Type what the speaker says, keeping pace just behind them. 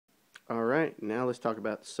Alright, now let's talk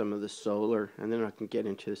about some of the solar, and then I can get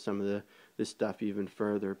into some of this stuff even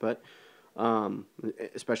further, but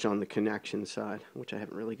especially on the connection side, which I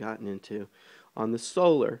haven't really gotten into. On the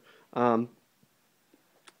solar,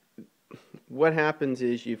 what happens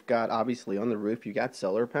is you've got, obviously on the roof, you've got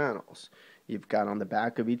solar panels. You've got on the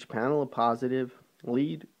back of each panel a positive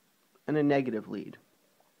lead and a negative lead.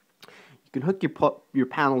 You can hook your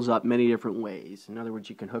panels up many different ways. In other words,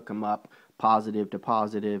 you can hook them up positive to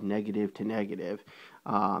positive, negative to negative,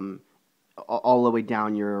 all the way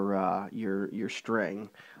down your string,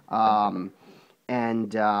 that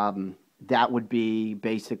would be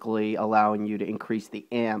basically allowing you to increase the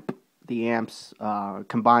amps,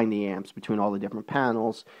 combine the amps between all the different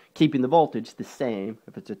panels, keeping the voltage the same.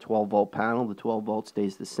 If it's a 12-volt panel, the 12 volts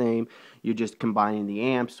stays the same. You're just combining the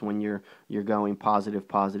amps when you're going positive,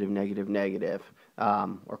 positive, negative, negative,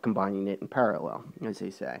 or combining it in parallel, as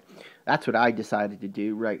they say. That's what I decided to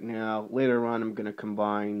do right now. Later on, I'm going to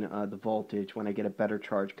combine the voltage when I get a better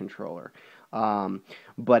charge controller.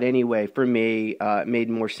 But anyway, for me, it made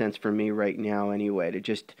more sense for me right now anyway to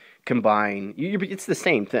just combine. It's the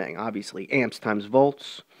same thing, obviously. Amps times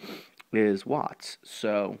volts is watts.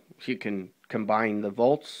 So you can combine the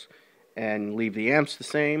volts and leave the amps the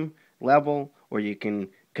same level, or you can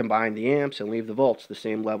combine the amps and leave the volts the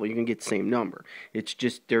same level. You can get the same number. It's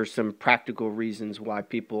just there's some practical reasons why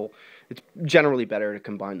it's generally better to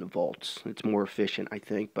combine the volts. It's more efficient, I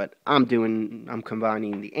think, but I'm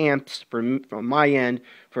combining the amps from my end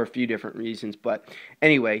for a few different reasons. But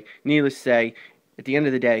anyway, needless to say, at the end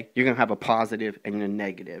of the day, you're going to have a positive and a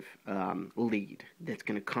negative lead that's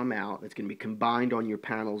going to come out. That's going to be combined on your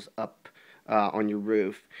panels up on your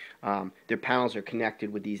roof. Their panels are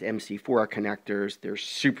connected with these MC4 connectors. They're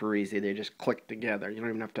super easy. They just click together. You don't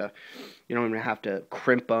even have to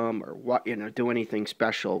crimp them or do anything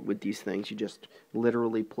special with these things. You just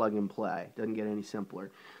literally plug and play. It doesn't get any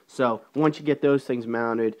simpler. So once you get those things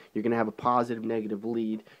mounted, you're going to have a positive, negative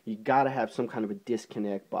lead. You got to have some kind of a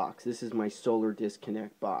disconnect box. This is my solar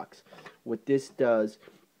disconnect box. What this does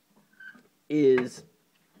is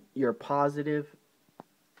your positive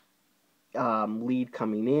lead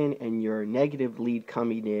coming in and your negative lead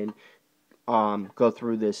coming in go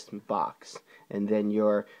through this box, and then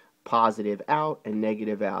your positive out and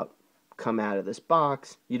negative out come out of this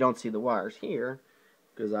box. You don't see the wires here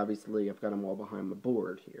because obviously I've got them all behind my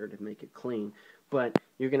board here to make it clean, but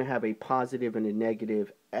you're going to have a positive and a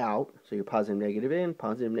negative out, so your positive, negative in,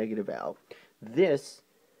 positive, negative out. This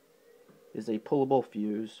is a pullable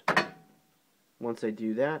fuse. Once I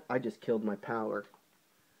do that, I just killed my power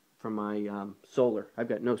from my solar. I've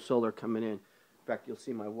got no solar coming in. In fact, you'll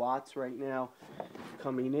see my watts right now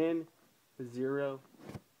coming in 0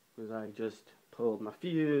 because I just pulled my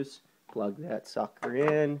fuse, plugged that sucker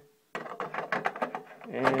in,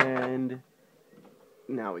 and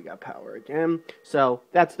now we got power again. So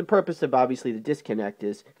that's the purpose of obviously the disconnect.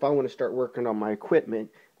 Is if I want to start working on my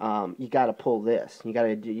equipment, you got to pull this. You got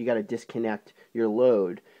to disconnect your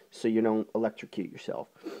load so you don't electrocute yourself.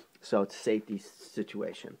 So it's a safety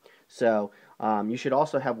situation. So you should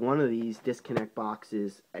also have one of these disconnect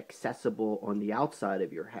boxes accessible on the outside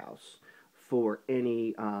of your house for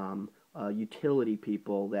any utility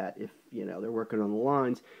people that, if they're working on the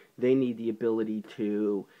lines, they need the ability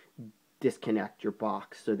to disconnect your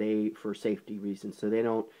box for safety reasons,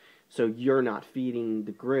 so you're not feeding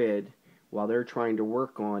the grid while they're trying to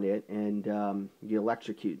work on it, and you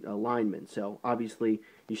electrocute a lineman. So obviously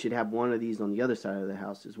you should have one of these on the other side of the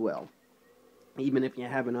house as well. Even if you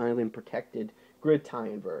have an island protected grid tie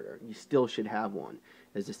inverter, you still should have one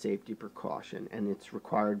as a safety precaution, and it's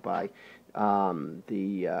required by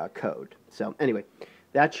the code. So anyway,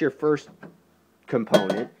 that's your first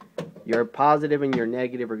component. Your positive and your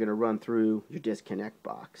negative are going to run through your disconnect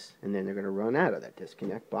box, and then they're going to run out of that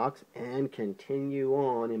disconnect box and continue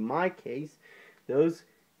on. In my case, those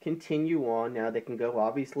continue on. Now they can go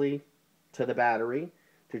obviously to the battery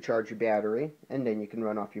to charge your battery, and then you can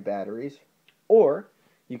run off your batteries, or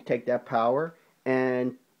you can take that power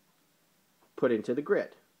and put it into the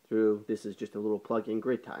grid through, this is just a little plug-in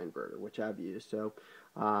grid tie inverter, which I've used, so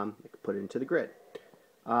I can put it into the grid.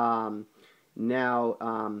 Now,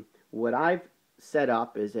 what I've set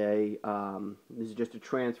up is this is just a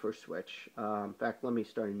transfer switch. In fact, let me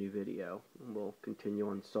start a new video, and we'll continue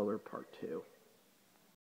on solar part 2.